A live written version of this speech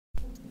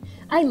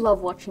I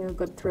love watching a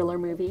good thriller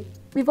movie.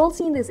 We've all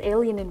seen those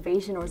alien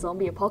invasion or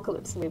zombie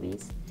apocalypse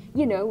movies.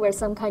 You know, where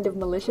some kind of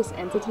malicious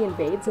entity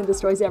invades and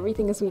destroys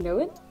everything as we know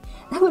it?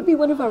 That would be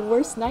one of our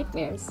worst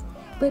nightmares.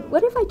 But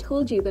what if I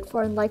told you that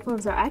foreign life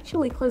forms are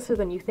actually closer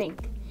than you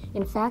think?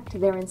 In fact,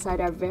 they're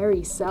inside our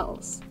very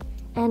cells.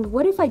 And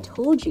what if I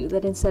told you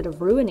that instead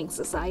of ruining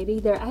society,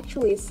 they're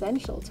actually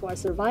essential to our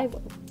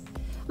survival?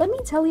 Let me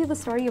tell you the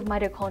story of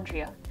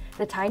mitochondria,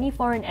 the tiny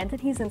foreign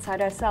entities inside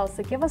our cells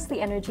that give us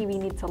the energy we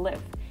need to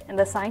live, and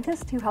the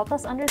scientists who help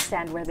us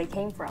understand where they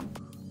came from.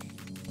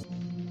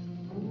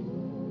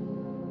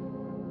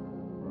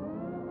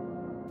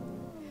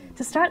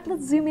 To start,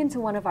 let's zoom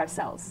into one of our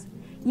cells.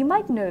 You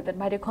might know that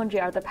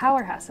mitochondria are the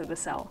powerhouse of the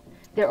cell.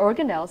 They're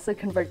organelles that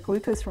convert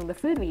glucose from the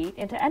food we eat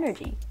into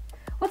energy.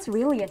 What's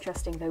really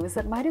interesting though is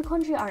that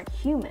mitochondria aren't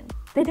human.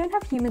 They don't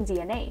have human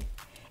DNA.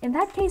 In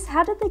that case,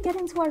 how did they get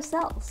into our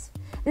cells?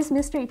 This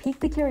mystery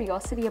piqued the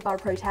curiosity of our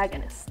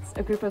protagonists,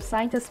 a group of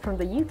scientists from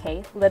the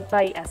UK led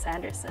by S.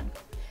 Anderson.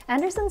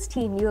 Anderson's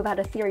team knew about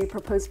a theory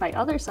proposed by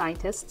other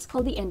scientists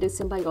called the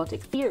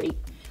endosymbiotic theory,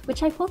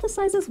 which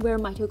hypothesizes where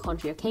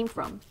mitochondria came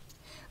from.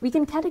 We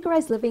can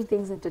categorize living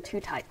things into two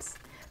types,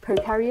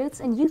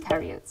 prokaryotes and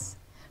eukaryotes.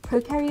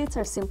 Prokaryotes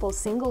are simple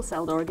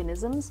single-celled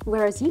organisms,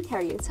 whereas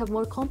eukaryotes have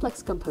more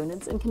complex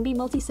components and can be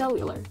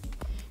multicellular.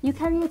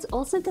 Eukaryotes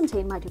also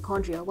contain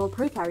mitochondria, while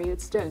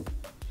prokaryotes don't.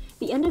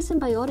 The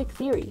endosymbiotic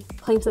theory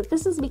claims that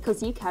this is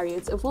because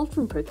eukaryotes evolved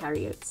from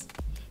prokaryotes.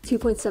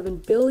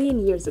 2.7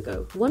 billion years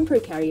ago, one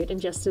prokaryote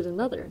ingested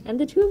another, and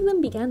the two of them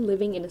began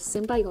living in a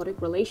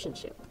symbiotic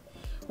relationship.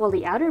 While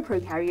the outer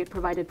prokaryote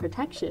provided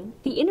protection,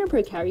 the inner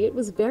prokaryote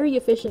was very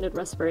efficient at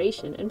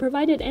respiration and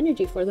provided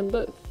energy for them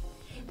both.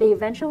 They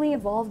eventually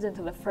evolved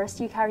into the first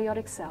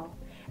eukaryotic cell,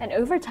 and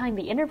over time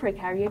the inner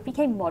prokaryote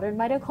became modern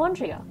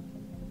mitochondria.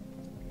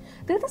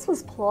 Though this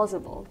was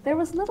plausible, there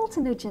was little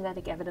to no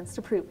genetic evidence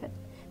to prove it.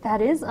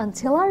 That is,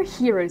 until our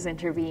heroes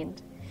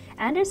intervened.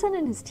 Anderson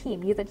and his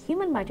team knew that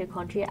human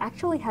mitochondria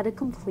actually had a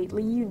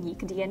completely unique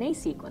DNA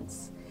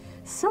sequence.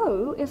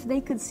 So, if they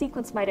could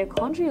sequence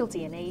mitochondrial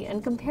DNA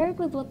and compare it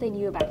with what they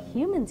knew about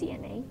human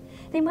DNA,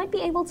 they might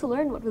be able to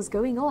learn what was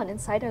going on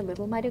inside our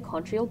little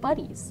mitochondrial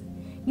buddies.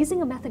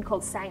 Using a method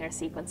called Sanger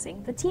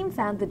sequencing, the team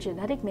found the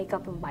genetic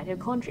makeup of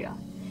mitochondria.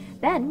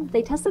 Then,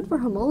 they tested for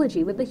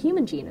homology with the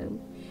human genome.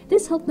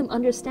 This helped them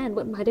understand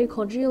what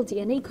mitochondrial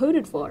DNA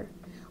coded for.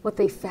 What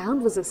they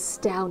found was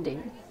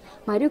astounding.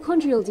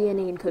 Mitochondrial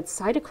DNA encodes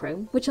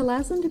cytochrome, which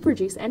allows them to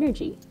produce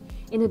energy.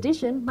 In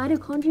addition,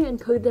 mitochondria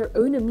encode their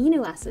own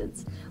amino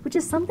acids, which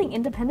is something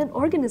independent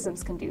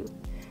organisms can do.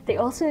 They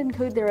also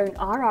encode their own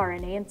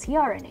rRNA and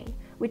tRNA,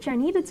 which are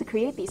needed to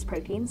create these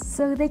proteins,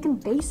 so they can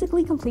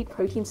basically complete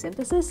protein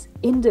synthesis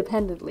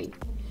independently.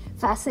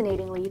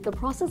 Fascinatingly, the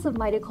process of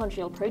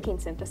mitochondrial protein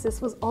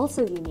synthesis was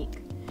also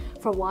unique.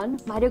 For one,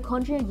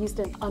 mitochondria used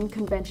an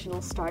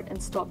unconventional start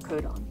and stop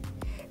codon.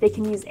 They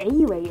can use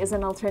AUA as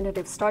an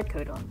alternative start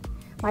codon.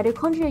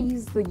 Mitochondria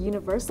use the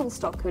universal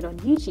stop codon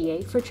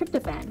UGA for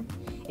tryptophan.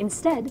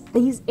 Instead, they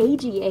use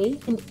AGA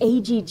and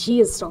AGG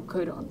as stop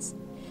codons.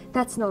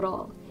 That's not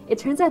all. It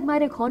turns out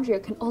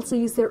mitochondria can also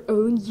use their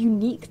own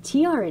unique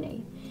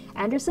tRNA.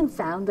 Anderson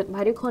found that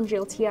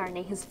mitochondrial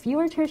tRNA has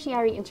fewer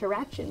tertiary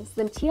interactions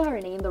than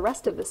tRNA in the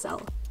rest of the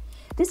cell.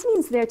 This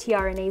means their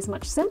tRNA is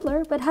much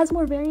simpler but has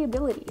more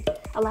variability,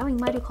 allowing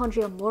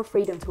mitochondria more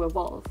freedom to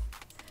evolve.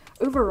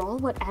 Overall,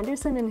 what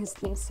Anderson and his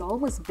team saw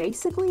was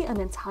basically an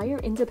entire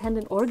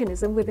independent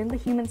organism within the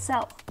human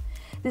cell.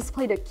 This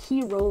played a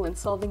key role in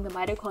solving the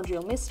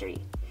mitochondrial mystery.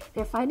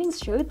 Their findings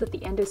showed that the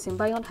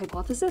endosymbiont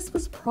hypothesis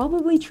was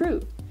probably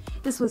true.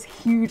 This was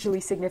hugely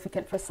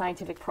significant for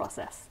scientific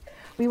process.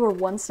 We were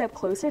one step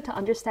closer to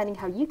understanding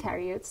how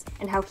eukaryotes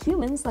and how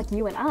humans like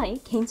you and I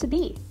came to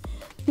be.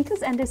 Because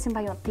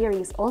endosymbiont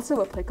theory is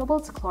also applicable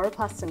to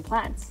chloroplasts and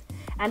plants,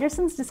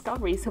 Anderson's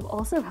discoveries have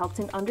also helped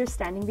in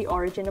understanding the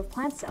origin of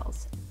plant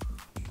cells.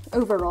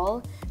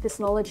 Overall, this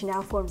knowledge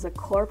now forms a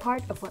core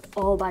part of what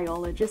all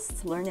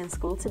biologists learn in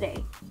school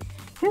today.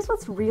 Here's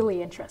what's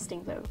really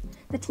interesting though.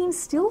 The team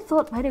still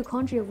thought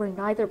mitochondria were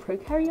neither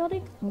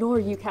prokaryotic nor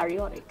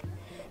eukaryotic.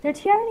 Their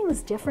tRNA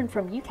was different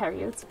from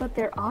eukaryotes, but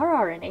their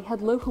rRNA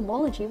had low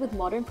homology with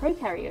modern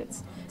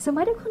prokaryotes, so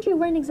mitochondria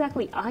weren't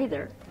exactly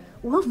either.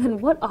 Well then,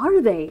 what are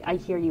they, I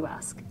hear you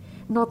ask?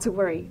 Not to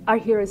worry, our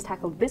heroes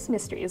tackled this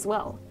mystery as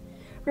well.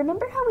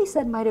 Remember how we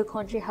said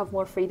mitochondria have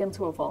more freedom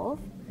to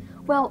evolve?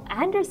 Well,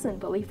 Anderson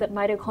believed that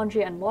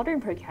mitochondria and modern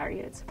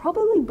prokaryotes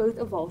probably both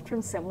evolved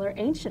from similar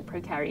ancient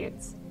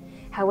prokaryotes.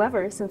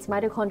 However, since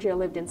mitochondria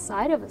lived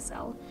inside of a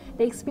cell,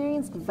 they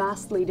experienced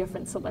vastly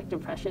different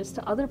selective pressures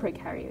to other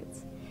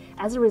prokaryotes.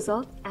 As a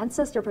result,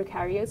 ancestor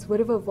prokaryotes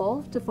would have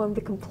evolved to form the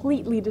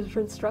completely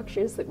different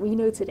structures that we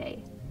know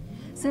today.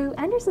 So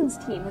Anderson's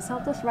team has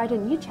helped us write a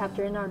new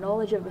chapter in our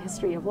knowledge of the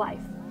history of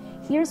life.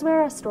 Here's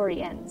where our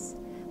story ends.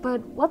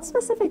 But what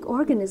specific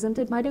organism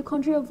did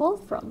mitochondria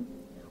evolve from?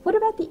 What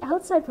about the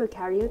outside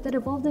prokaryote that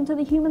evolved into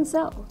the human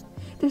cell?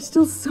 There's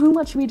still so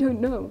much we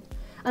don't know.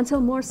 Until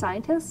more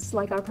scientists,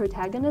 like our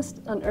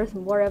protagonist, unearth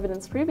more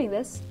evidence proving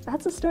this,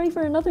 that's a story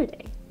for another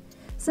day.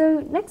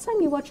 So next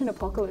time you watch an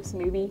apocalypse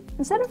movie,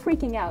 instead of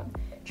freaking out,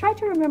 try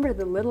to remember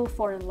the little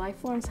foreign life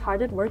forms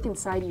hard at work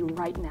inside you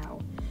right now.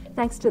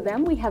 Thanks to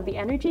them, we have the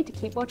energy to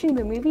keep watching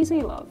the movies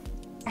we love.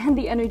 And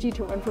the energy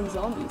to run from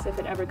zombies if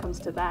it ever comes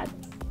to that.